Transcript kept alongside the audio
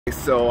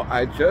So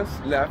I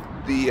just left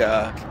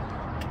the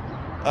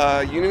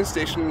Union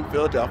Station in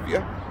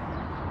Philadelphia,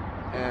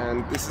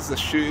 and this is the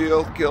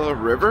Schuylkill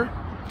River,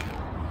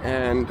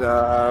 and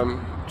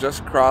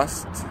just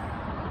crossed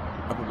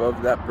up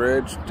above that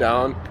bridge,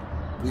 down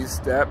these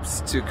steps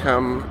to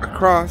come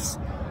across,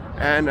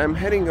 and I'm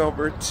heading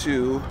over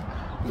to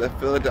the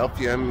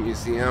Philadelphia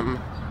Museum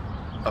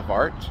of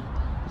Art,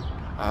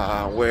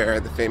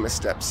 where the famous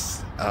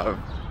steps of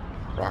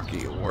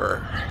Rocky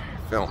were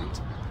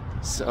filmed.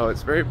 So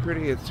it's very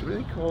pretty. It's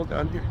really cold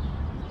down here,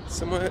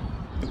 somewhat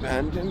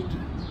abandoned,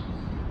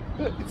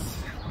 but it's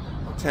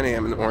 10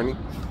 a.m. in the morning,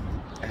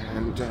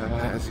 and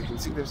as you can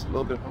see, there's a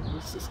little bit of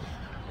homelessness.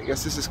 I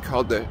guess this is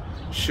called the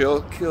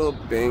Schuylkill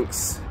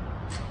Banks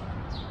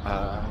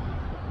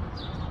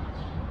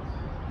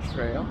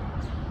Trail,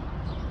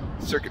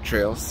 circuit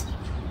trails,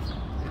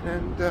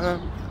 and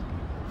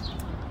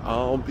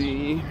I'll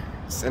be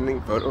sending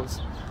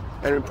photos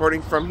and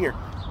reporting from here.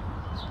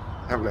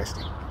 Have a nice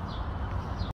day.